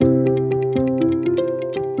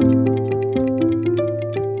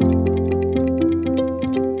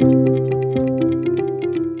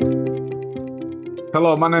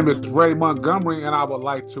Hello, my name is Ray Montgomery, and I would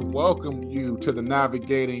like to welcome you to the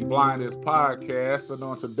Navigating Blindness podcast. And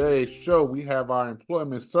on today's show, we have our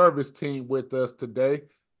employment service team with us today.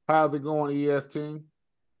 How's it going, ES team?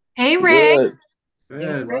 Hey, Ray.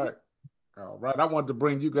 Good. All right. All right. I wanted to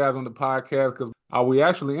bring you guys on the podcast because we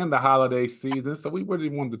actually in the holiday season. So we really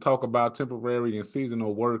wanted to talk about temporary and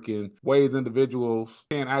seasonal work and ways individuals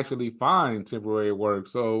can actually find temporary work.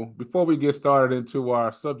 So before we get started into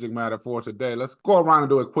our subject matter for today, let's go around and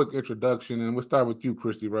do a quick introduction. And we'll start with you,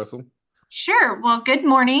 Christy Russell. Sure. Well, good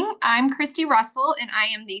morning. I'm Christy Russell, and I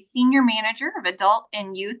am the Senior Manager of Adult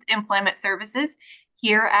and Youth Employment Services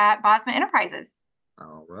here at Bosma Enterprises.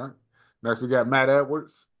 All right. Next, we got Matt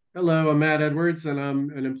Edwards. Hello, I'm Matt Edwards, and I'm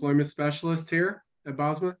an employment specialist here at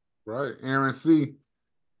Bosma. Right. Aaron C.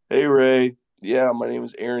 Hey, Ray. Yeah, my name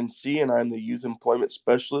is Aaron C., and I'm the Youth Employment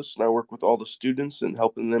Specialist, and I work with all the students and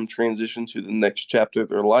helping them transition to the next chapter of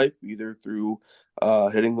their life, either through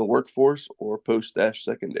hitting the workforce or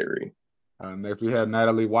post-secondary. Next, we have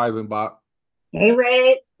Natalie Weisenbach. Hey,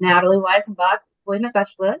 Ray. Natalie Weisenbach, employment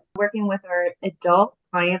specialist, working with our adult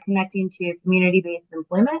clients connecting to community-based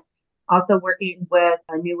employment. Also working with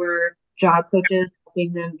newer job coaches,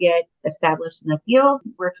 helping them get established in the field,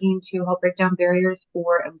 working to help break down barriers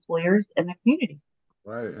for employers in the community.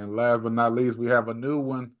 Right. And last but not least, we have a new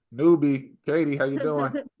one, newbie. Katie, how you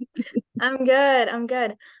doing? I'm good.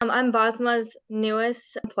 I'm Bosma's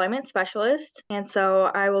newest employment specialist. And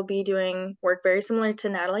so I will be doing work very similar to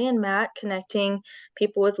Natalie and Matt, connecting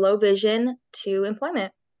people with low vision to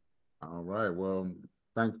employment. All right. Well,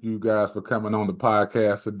 thank you guys for coming on the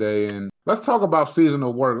podcast today. And let's talk about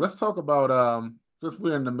seasonal work. Let's talk about since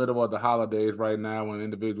we're in the middle of the holidays right now when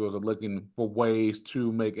individuals are looking for ways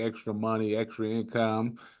to make extra money, extra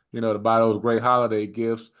income, to buy those great holiday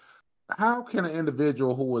gifts. How can an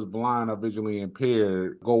individual who is blind or visually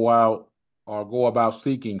impaired go out or go about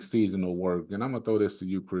seeking seasonal work? And I'm going to throw this to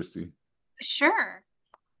you, Christy. Sure.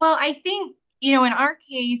 Well, I think, in our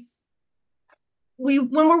case,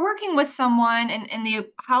 when we're working with someone and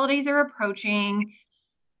the holidays are approaching,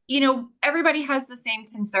 everybody has the same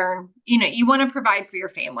concern. You want to provide for your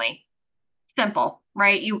family. Simple,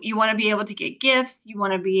 right? You want to be able to get gifts. You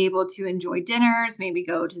want to be able to enjoy dinners, maybe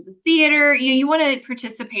go to the theater. You want to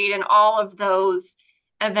participate in all of those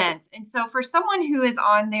events. And so for someone who is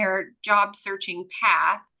on their job searching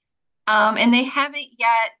path, and they haven't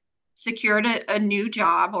yet secured a new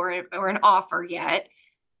job or an offer yet,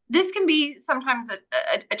 this can be sometimes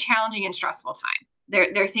a challenging and stressful time.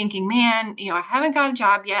 They're thinking, man, I haven't got a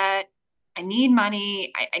job yet. I need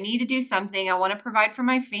money. I need to do something. I want to provide for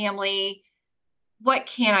my family. What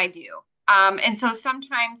can I do? And so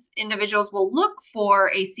sometimes individuals will look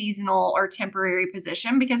for a seasonal or temporary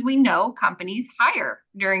position because we know companies hire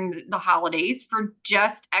during the holidays for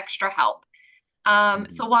just extra help.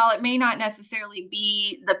 So while it may not necessarily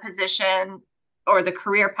be the position or the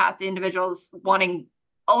career path the individual's wanting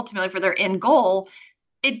ultimately for their end goal,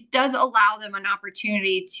 it does allow them an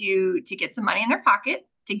opportunity to get some money in their pocket,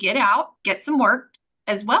 to get out, get some work,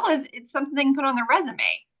 as well as it's something they can put on their resume.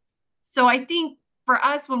 So I think for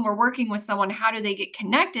us, when we're working with someone, how do they get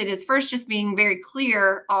connected is first just being very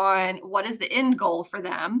clear on what is the end goal for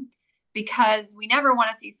them, because we never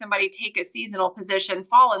want to see somebody take a seasonal position,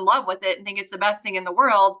 fall in love with it, and think it's the best thing in the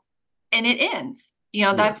world, and it ends.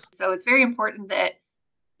 So it's very important that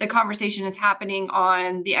the conversation is happening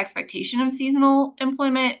on the expectation of seasonal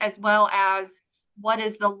employment, as well as what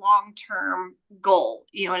is the long-term goal,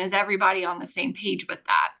 and is everybody on the same page with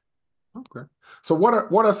that? Okay. So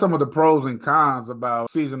what are some of the pros and cons about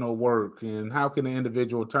seasonal work, and how can an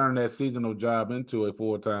individual turn that seasonal job into a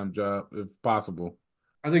full-time job if possible?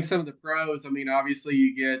 I think some of the pros, obviously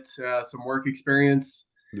you get some work experience.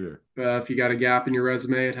 Yeah. If you got a gap in your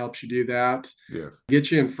resume, it helps you do that. Yeah.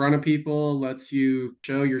 Get you in front of people, lets you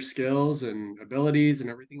show your skills and abilities and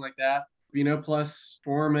everything like that. Plus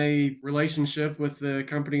form a relationship with the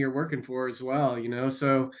company you're working for as well,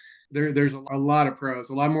 So there's a lot of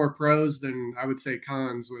pros, a lot more pros than I would say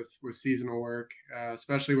cons with seasonal work,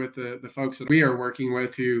 especially with the folks that we are working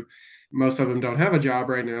with who most of them don't have a job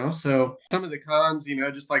right now. So some of the cons,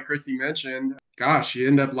 just like Christy mentioned, gosh, you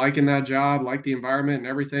end up liking that job, like the environment and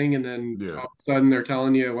everything. And then all of a sudden they're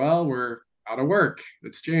telling you, well, we're out of work.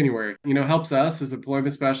 It's January. Helps us as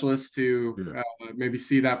employment specialists to maybe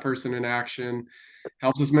see that person in action,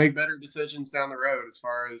 helps us make better decisions down the road as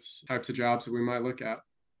far as types of jobs that we might look at.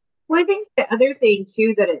 Well, I think the other thing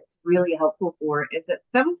too that it's really helpful for is that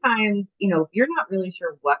sometimes, if you're not really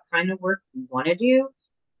sure what kind of work you want to do,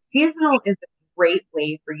 seasonal is a great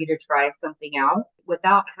way for you to try something out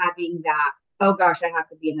without having that, oh gosh, I have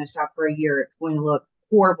to be in this job for a year. It's going to look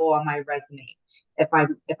horrible on my resume if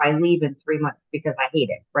I leave in 3 months because I hate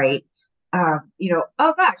it, right?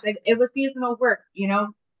 Oh gosh, it was seasonal work,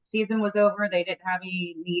 season was over. They didn't have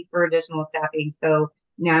any need for additional staffing. So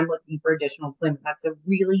now I'm looking for additional employment. That's a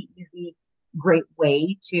really easy, great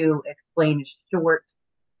way to explain a short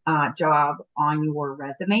job on your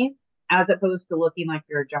resume as opposed to looking like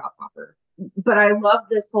you're a job hopper. But I love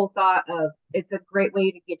this whole thought of it's a great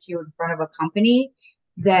way to get you in front of a company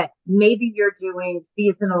that maybe you're doing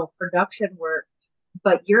seasonal production work,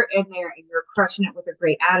 but you're in there and you're crushing it with a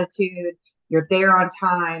great attitude. You're there on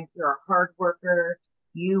time. You're a hard worker.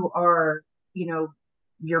 You are,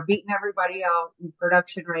 you're beating everybody out in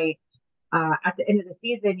production rate. At the end of the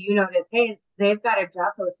season, you notice, hey, they've got a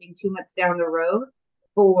job posting 2 months down the road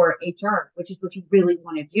for HR, which is what you really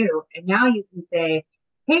want to do. And now you can say,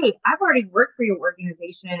 hey, I've already worked for your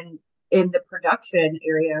organization in the production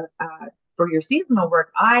area for your seasonal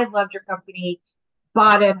work. I loved your company,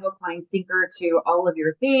 bought in hook, line, sinker to all of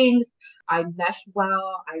your things. I meshed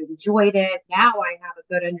well. I enjoyed it. Now I have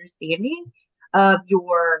a good understanding of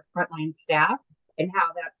your frontline staff and how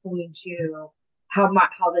that's going to, how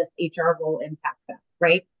this HR role impacts them,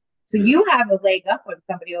 right? So you have a leg up on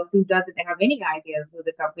somebody else who doesn't have any idea who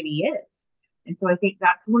the company is. And so I think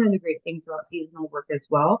that's one of the great things about seasonal work as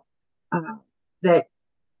well, that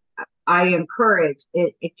I encourage.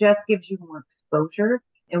 It just gives you more exposure.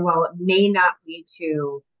 And while it may not lead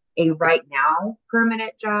to a right now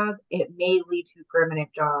permanent job, it may lead to a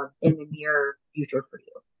permanent job in the near future for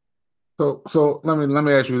you. So let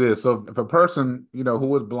me ask you this. So if a person,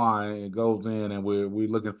 who is blind and goes in and we're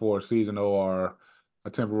looking for a seasonal or a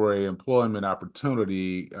temporary employment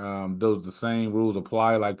opportunity, does the same rules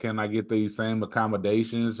apply? Like, can I get these same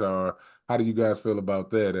accommodations, or how do you guys feel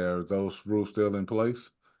about that? Are those rules still in place?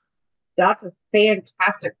 That's a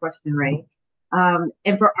fantastic question, Ray.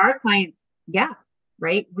 And for our clients, yeah,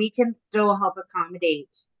 right. We can still help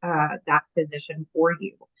accommodate that position for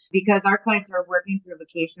you because our clients are working through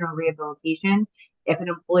vocational rehabilitation. If an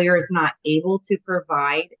employer is not able to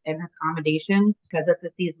provide an accommodation because it's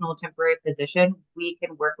a seasonal temporary position, we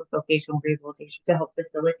can work with vocational rehabilitation to help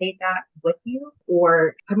facilitate that with you.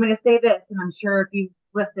 Or I'm going to say this, and I'm sure if you've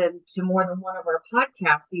listened to more than one of our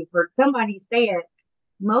podcasts, you've heard somebody say it.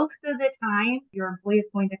 Most of the time, your employee is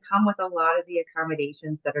going to come with a lot of the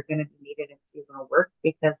accommodations that are going to be needed in seasonal work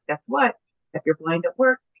because guess what? If you're blind at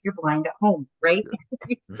work, you're blind at home, right?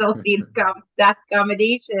 You still need that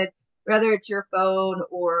accommodation, whether it's your phone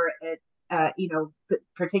or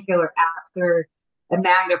particular apps or a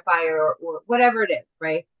magnifier or whatever it is,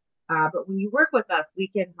 right? But when you work with us, we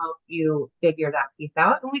can help you figure that piece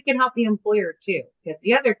out, and we can help the employer too. Because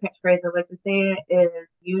the other catchphrase I like to say is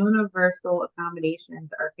universal accommodations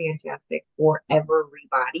are fantastic for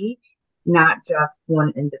everybody, not just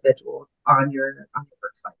one individual on your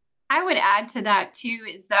work site. I would add to that too,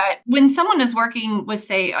 is that when someone is working with,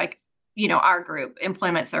 say, like, our group,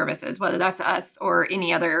 employment services, whether that's us or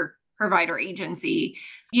any other provider agency,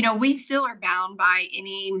 we still are bound by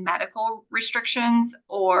any medical restrictions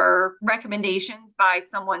or recommendations by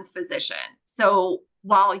someone's physician. So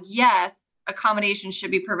while, yes, accommodations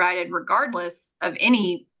should be provided regardless of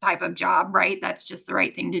any type of job, right? That's just the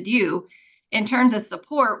right thing to do. In terms of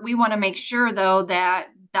support, we want to make sure, though, that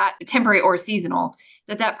temporary or seasonal,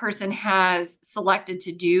 that person has selected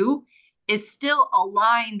to do is still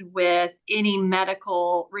aligned with any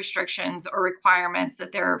medical restrictions or requirements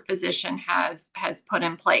that their physician has put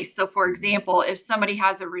in place. So for example, if somebody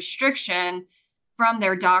has a restriction from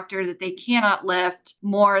their doctor that they cannot lift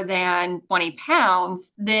more than 20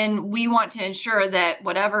 pounds, then we want to ensure that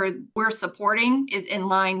whatever we're supporting is in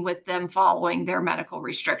line with them following their medical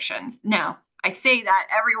restrictions. Now, I say that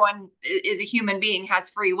everyone is a human being, has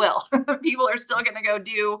free will. People are still going to go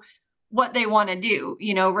do what they want to do,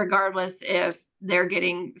 regardless if they're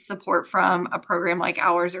getting support from a program like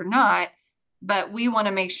ours or not. But we want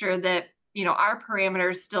to make sure that, our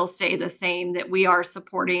parameters still stay the same, that we are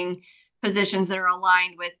supporting positions that are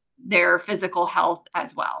aligned with their physical health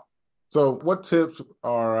as well. So what tips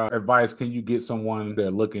or advice can you get someone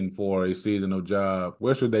they're looking for a seasonal job?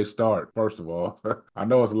 Where should they start, first of all? I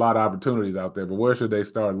know it's a lot of opportunities out there, but where should they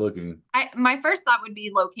start looking? My first thought would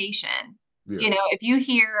be location. Yeah. If you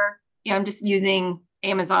hear, I'm just using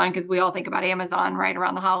Amazon because we all think about Amazon right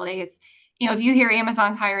around the holidays. If you hear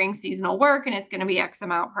Amazon's hiring seasonal work and it's going to be X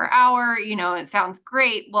amount per hour, it sounds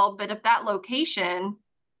great. Well, but if that location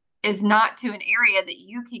is not to an area that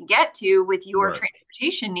you can get to with your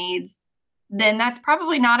transportation needs, then that's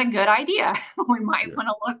probably not a good idea. We might want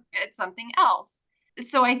to look at something else.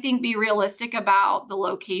 So I think be realistic about the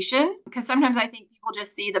location, because sometimes I think people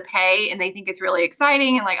just see the pay and they think it's really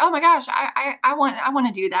exciting and like, oh my gosh, I want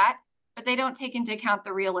to do that, but they don't take into account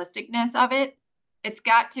the realisticness of it. It's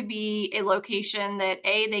got to be a location that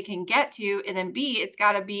A, they can get to, and then B, it's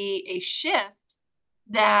got to be a shift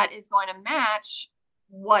that is going to match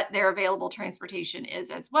what their available transportation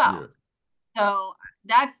is as well. Yeah. So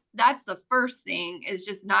that's the first thing, is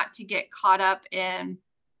just not to get caught up in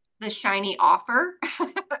the shiny offer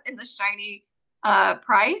and the shiny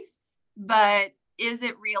price, but is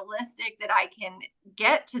it realistic that I can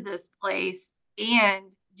get to this place,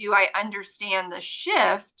 and do I understand the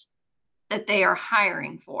shift that they are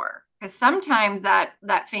hiring for? Because sometimes that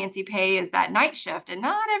fancy pay is that night shift, and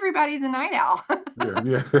not everybody's a night owl.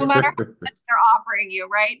 Yeah. No matter how much they're offering you,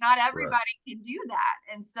 right? Not everybody can do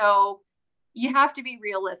that. And so you have to be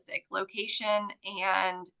realistic, location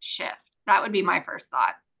and shift. That would be my first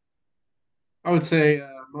thought. I would say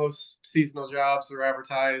most seasonal jobs are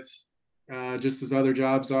advertised just as other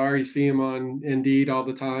jobs are. You see them on Indeed all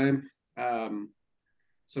the time.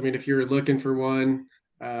 So, I mean, if you're looking for one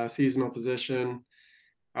seasonal position,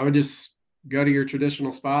 I would just go to your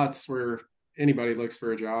traditional spots where anybody looks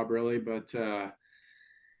for a job, really. But I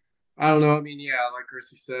don't know. I mean, yeah, like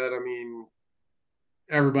Chrissy said, I mean,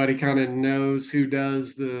 everybody kind of knows who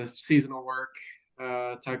does the seasonal work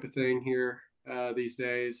type of thing here these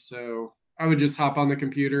days. So I would just hop on the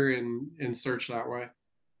computer and search that way.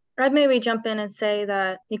 I'd maybe jump in and say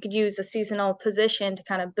that you could use a seasonal position to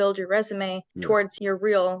kind of build your resume towards your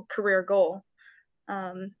real career goal,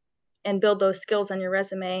 and build those skills on your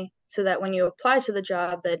resume so that when you apply to the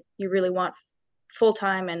job that you really want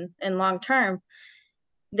full-time and long-term,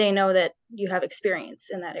 they know that you have experience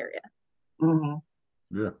in that area.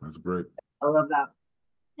 Mm-hmm. Yeah, that's great. I love that.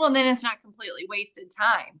 Well, then it's not completely wasted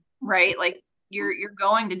time, right? Like you're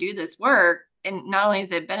going to do this work, and not only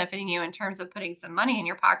is it benefiting you in terms of putting some money in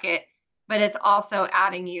your pocket, but it's also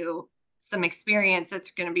adding you some experience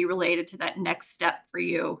that's going to be related to that next step for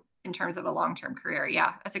you in terms of a long-term career.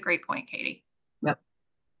 Yeah, that's a great point, Katie. Yep.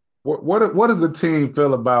 What does the team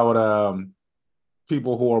feel about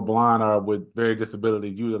people who are blind or with various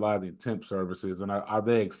disabilities utilizing temp services, and are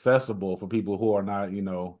they accessible for people who are not,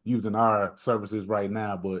 using our services right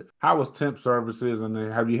now? But how is temp services, and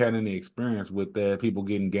then have you had any experience with that, people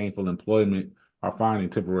getting gainful employment or finding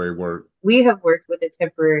temporary work? We have worked with a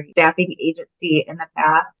temporary staffing agency in the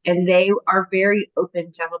past, and they are very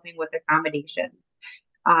open to helping with accommodations.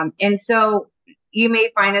 And so you may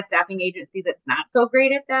find a staffing agency that's not so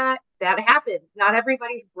great at that. That happens. Not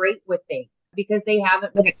everybody's great with things because they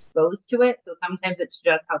haven't been exposed to it. So sometimes it's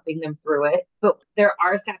just helping them through it. But there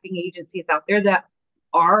are staffing agencies out there that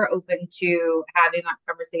are open to having that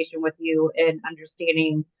conversation with you and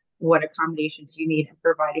understanding what accommodations you need and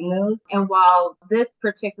providing those. And while this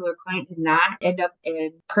particular client did not end up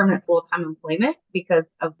in permanent full-time employment because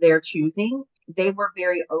of their choosing, they were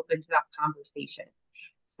very open to that conversation.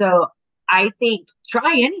 So I think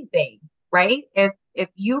try anything, right? If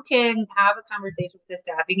you can have a conversation with the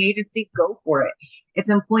staffing agency, go for it. It's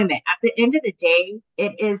employment. At the end of the day,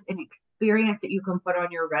 it is an experience that you can put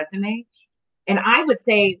on your resume. And I would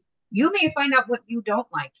say you may find out what you don't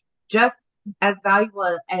like, just as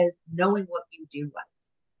valuable as knowing what you do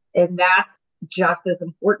like. And that's just as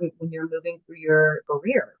important when you're moving through your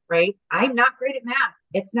career, right? I'm not great at math.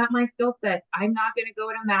 It's not my skill set. I'm not going to go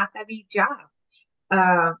in a math heavy job.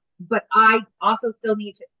 But I also still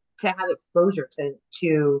need to have exposure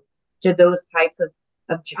to those types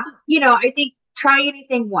of jobs. I think try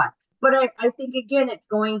anything once. But I think, again, it's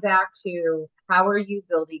going back to how are you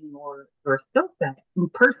building your skill set?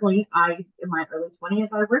 And personally, in my early 20s,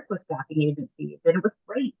 I worked with staffing agencies, and it was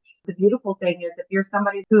great. The beautiful thing is if you're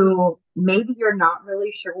somebody who maybe you're not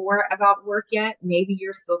really sure about work yet, maybe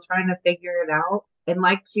you're still trying to figure it out and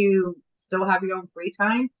like to still have your own free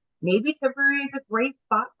time, maybe temporary is a great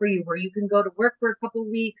spot for you where you can go to work for a couple of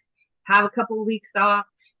weeks, have a couple of weeks off,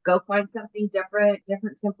 go find something different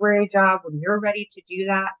temporary job when you're ready to do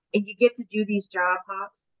that. And you get to do these job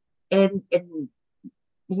hops and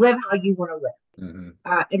live how you want to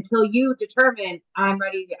live until you determine I'm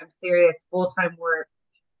ready, I'm serious, full-time work,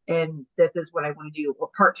 and this is what I want to do, or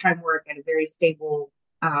part-time work at a very stable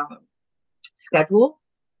schedule.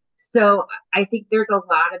 So I think there's a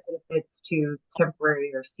lot of benefits to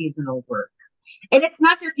temporary or seasonal work. And it's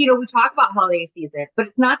not just, we talk about holiday season, but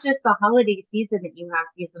it's not just the holiday season that you have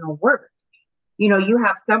seasonal work. You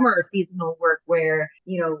have summer seasonal work where,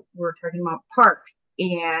 we're talking about parks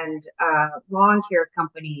and lawn care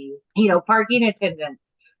companies, parking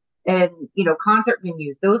attendants and, concert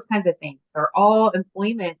venues. Those kinds of things are all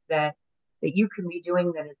employment that you can be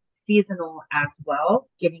doing that is seasonal as well,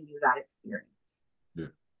 giving you that experience.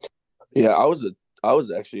 Yeah, I was I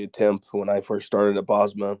was actually a temp when I first started at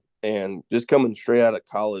Bosma, and just coming straight out of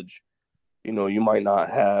college, you might not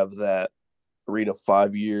have that 3 to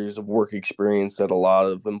 5 years of work experience that a lot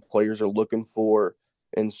of employers are looking for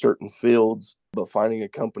in certain fields, but finding a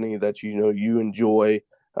company that you enjoy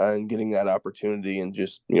and getting that opportunity and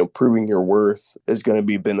just proving your worth is going to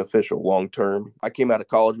be beneficial long term. I came out of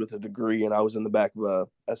college with a degree and I was in the back of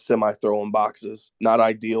a semi throwing boxes. Not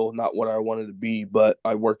ideal, not what I wanted to be, but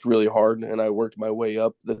I worked really hard and I worked my way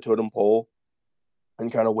up the totem pole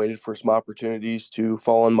and kind of waited for some opportunities to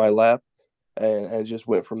fall in my lap, and just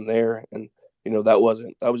went from there. And that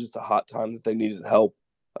was just a hot time that they needed help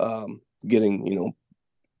getting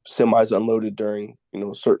semis unloaded during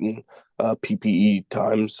certain PPE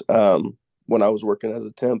times when I was working as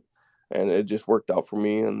a temp, and it just worked out for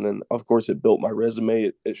me. And then of course it built my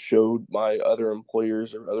resume. It showed my other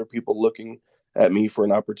employers or other people looking at me for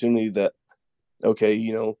an opportunity that, okay,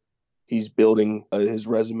 he's building his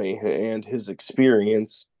resume and his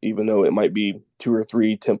experience, even though it might be 2 or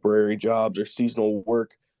 3 temporary jobs or seasonal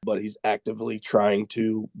work, but he's actively trying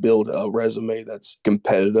to build a resume that's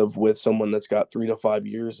competitive with someone that's got 3 to 5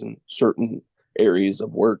 years in certain areas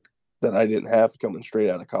of work that I didn't have coming straight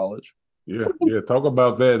out of college. Yeah, yeah. Talk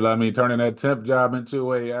about that. I mean, turning that temp job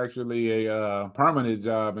into a permanent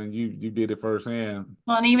job, and you did it firsthand.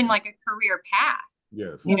 Well, and even like a career path.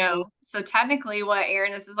 Yes. So technically what,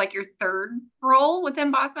 Aaron, this is like your third role within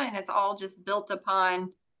Bosma, and it's all just built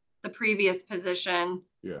upon the previous position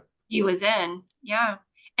he was in. Yeah.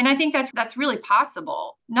 And I think that's really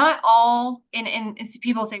possible. Not all, and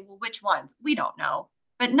people say, well, which ones? We don't know.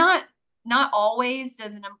 But not always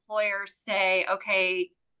does an employer say, okay,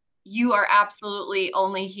 you are absolutely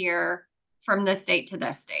only here from this date to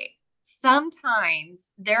this date.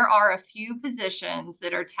 Sometimes there are a few positions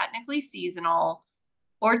that are technically seasonal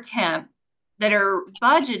or temp that are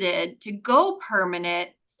budgeted to go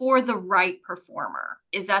permanent for the right performer.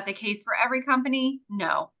 Is that the case for every company?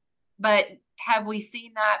 No. But have we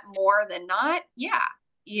seen that more than not? Yeah.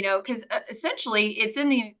 Because essentially it's in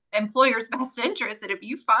the employer's best interest that if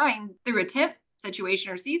you find through a temp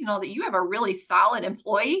situation or seasonal that you have a really solid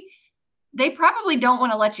employee, they probably don't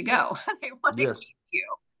want to let you go. They want to keep you.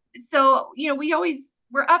 So,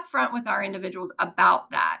 we're upfront with our individuals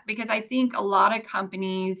about that, because I think a lot of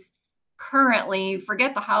companies currently,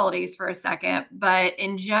 forget the holidays for a second, but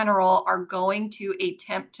in general are going to a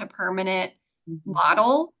temp to permanent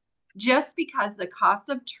model just because the cost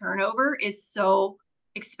of turnover is so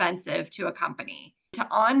expensive to a company. To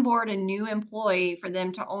onboard a new employee for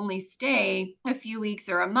them to only stay a few weeks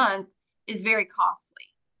or a month is very costly.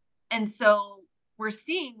 And so we're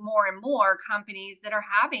seeing more and more companies that are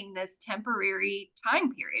having this temporary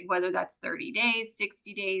time period, whether that's 30 days,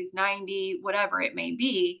 60 days, 90, whatever it may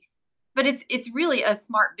be. But it's really a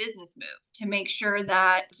smart business move to make sure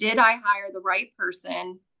that, did I hire the right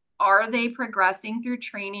person? Are they progressing through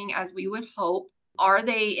training as we would hope? Are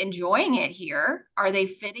they enjoying it here? Are they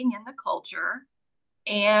fitting in the culture?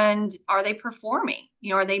 And are they performing?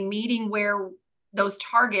 Are they meeting where those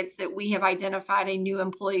targets that we have identified a new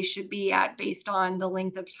employee should be at based on the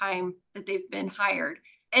length of time that they've been hired?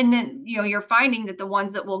 And then, you're finding that the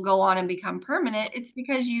ones that will go on and become permanent, it's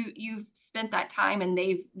because you've spent that time and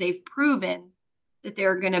they've proven that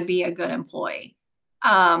they're going to be a good employee.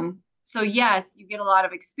 So yes, you get a lot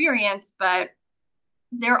of experience, but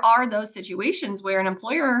there are those situations where an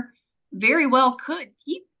employer very well could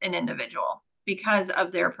keep an individual because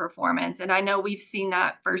of their performance. And I know we've seen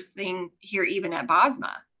that first thing here, even at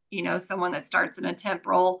Bosma, someone that starts in a temp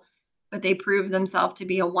role, but they prove themselves to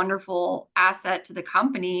be a wonderful asset to the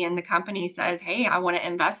company. And the company says, hey, I want to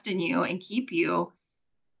invest in you and keep you.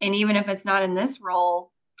 And even if it's not in this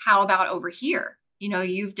role, how about over here?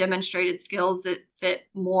 You've demonstrated skills that fit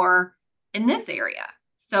more in this area.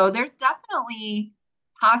 So there's definitely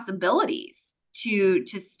possibilities to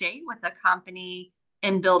stay with a company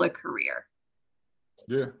and build a career.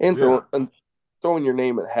 Yeah. And throwing your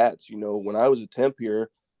name at hats. When I was a temp here,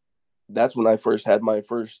 that's when I first had my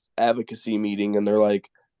first advocacy meeting, and they're like,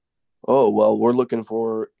 oh, well, we're looking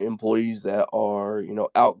for employees that are,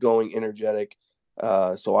 outgoing, energetic.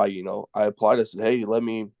 So I applied. I said, hey, let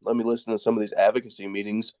me listen to some of these advocacy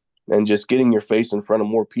meetings, and just getting your face in front of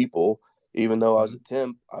more people. Even though I was a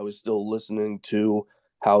temp, I was still listening to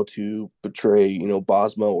how to portray,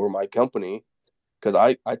 Bosma or my company, because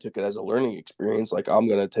I took it as a learning experience. Like, I'm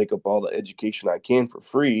going to take up all the education I can for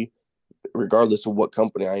free, regardless of what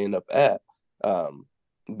company I end up at.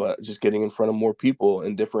 But just getting in front of more people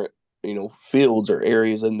in different, fields or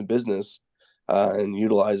areas in the business, and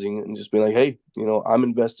utilizing and just being like, hey, I'm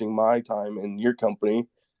investing my time in your company.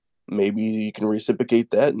 Maybe you can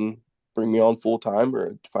reciprocate that and bring me on full time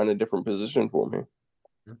or find a different position for me.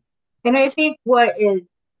 And I think what is,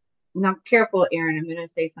 now careful, Aaron, I'm going to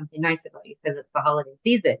say something nice about you because it's the holiday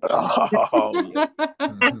season. Oh,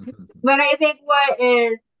 yeah. But I think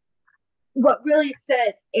what really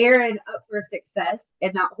set Aaron up for success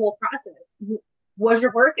in that whole process was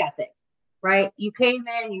your work ethic, right? You came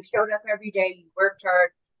in, you showed up every day, you worked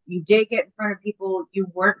hard, you did get in front of people, you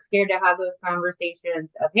weren't scared to have those conversations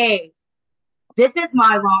of, hey, this is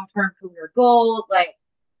my long-term career goal. Like,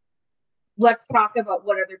 let's talk about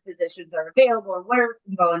what other positions are available or what are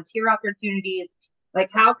some volunteer opportunities. Like,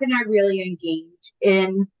 how can I really engage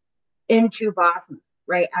into Bosma,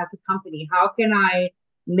 right? As a company, how can I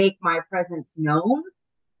make my presence known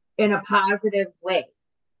in a positive way?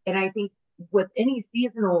 And I think with any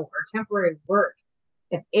seasonal or temporary work,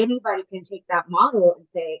 if anybody can take that model and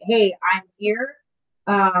say, hey, I'm here,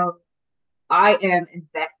 I am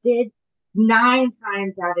invested, 9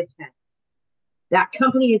 times out of 10, that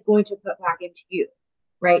company is going to put back into you,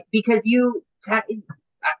 right? Because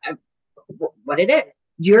what it is,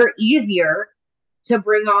 you're easier to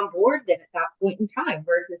bring on board than at that point in time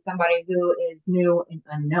versus somebody who is new and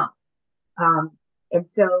unknown. And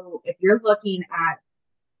so if you're looking at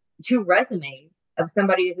 2 resumes of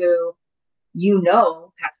somebody who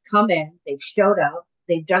has come in, they've showed up,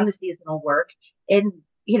 they've done the seasonal work, and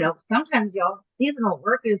sometimes y'all seasonal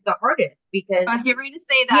work is the hardest because I was getting ready to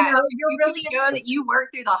say that you're you really can show that you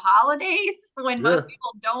work through the holidays when most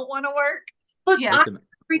people don't want to work. Look, Yeah,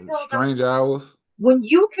 strange hours. When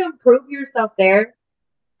you can prove yourself there,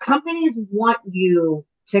 companies want you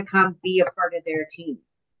to come be a part of their team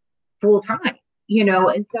full time,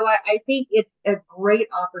 and so I think it's a great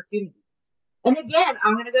opportunity. And again,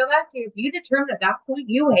 I'm going to go back to, if you determine at that point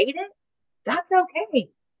you hate it, that's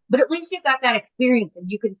okay. But at least you've got that experience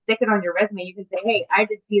and you can stick it on your resume. You can say, hey, I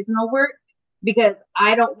did seasonal work because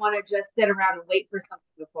I don't want to just sit around and wait for something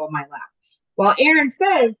to fall in my lap. While Aaron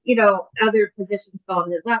says, other positions fell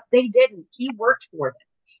in his lap, they didn't. He worked for them.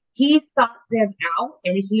 He sought them out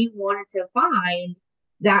and he wanted to find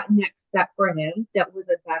that next step for him that was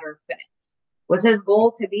a better fit. Was his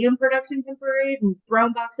goal to be in production temporary and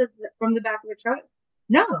throwing boxes from the back of a truck?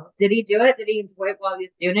 No. Did he do it? Did he enjoy it while he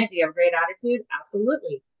was doing it? Did he have a great attitude?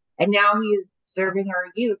 Absolutely. And now he's serving our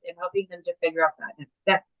youth and helping them to figure out that next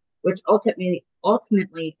step, which ultimately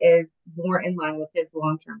is more in line with his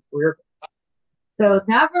long-term career goals. So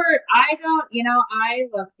I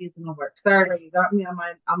love seasonal work. Sorry, you got me on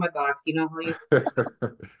my box. You know how you.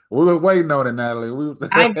 We were waiting on it, Natalie.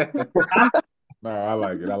 No, I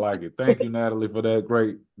like it. Thank you, Natalie, for that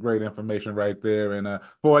great information right there. And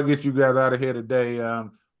before I get you guys out of here today,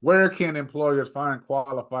 where can employers find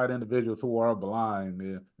qualified individuals who are blind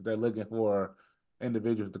if they're looking for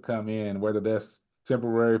individuals to come in, whether that's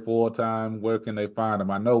temporary, full-time? Where can they find them?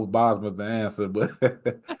 I know Bosma's the answer, but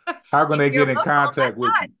how can they get in contact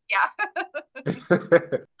with you?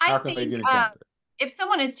 I think if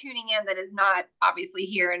someone is tuning in that is not obviously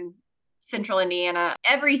here in Central Indiana,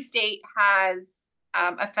 every state has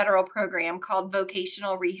a federal program called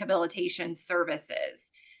Vocational Rehabilitation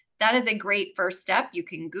Services. That is a great first step. You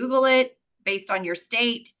can Google it based on your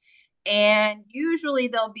state, and usually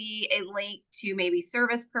there'll be a link to maybe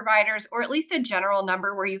service providers or at least a general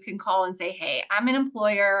number where you can call and say, hey, I'm an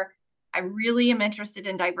employer. I really am interested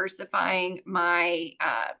in diversifying my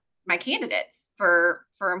my candidates for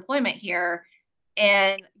employment here,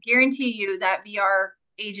 and guarantee you that VR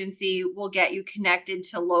agency will get you connected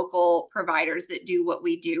to local providers that do what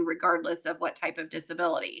we do, regardless of what type of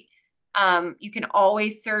disability. You can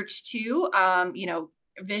always search too,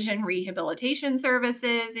 vision rehabilitation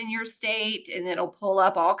services in your state, and it'll pull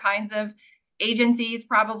up all kinds of agencies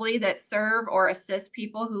probably that serve or assist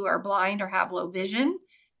people who are blind or have low vision.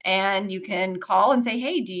 And you can call and say,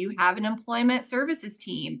 hey, do you have an employment services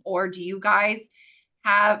team? Or do you guys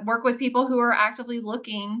work with people who are actively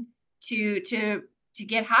looking to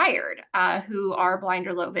get hired, who are blind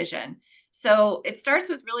or low vision? So it starts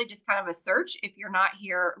with really just kind of a search if you're not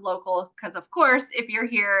here local, because of course, if you're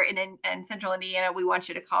here in Central Indiana, we want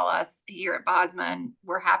you to call us here at Bosma, and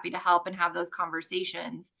we're happy to help and have those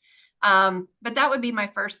conversations. But that would be my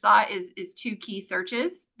first thought is 2 key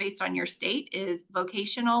searches based on your state is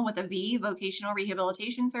vocational with a V, vocational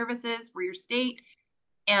rehabilitation services for your state,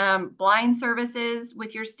 and blind services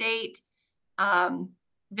with your state,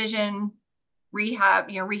 vision rehab,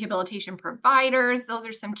 rehabilitation providers. Those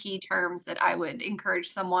are some key terms that I would encourage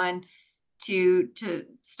someone to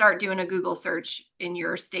start doing a Google search in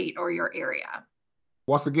your state or your area.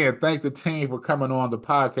 Once again, thank the team for coming on the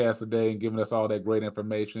podcast today and giving us all that great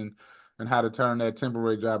information. and how to turn that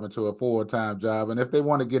temporary job into a full-time job. And if they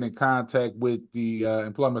want to get in contact with the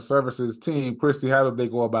employment services team, Christy, how do they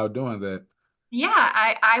go about doing that?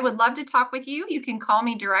 Yeah, I would love to talk with you. You can call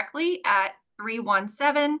me directly at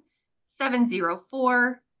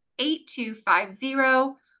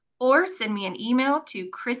 317-704-8250 or send me an email to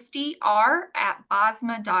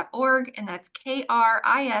christyr@bosma.org, and that's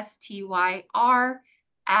KRISTYR@BOSMA.org.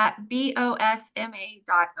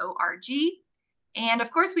 And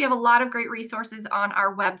of course, we have a lot of great resources on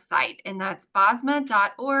our website, and that's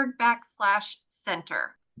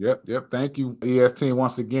bosma.org/center. Yep. Thank you, ES team,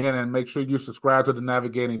 once again. And make sure you subscribe to the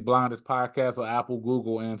Navigating Blindness podcast on Apple,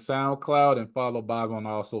 Google, and SoundCloud, and follow Bosma on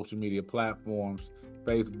all social media platforms,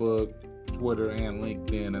 Facebook, Twitter, and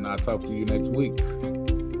LinkedIn. And I'll talk to you next week.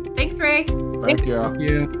 Thanks, Ray. Thank you.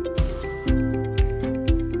 Yeah.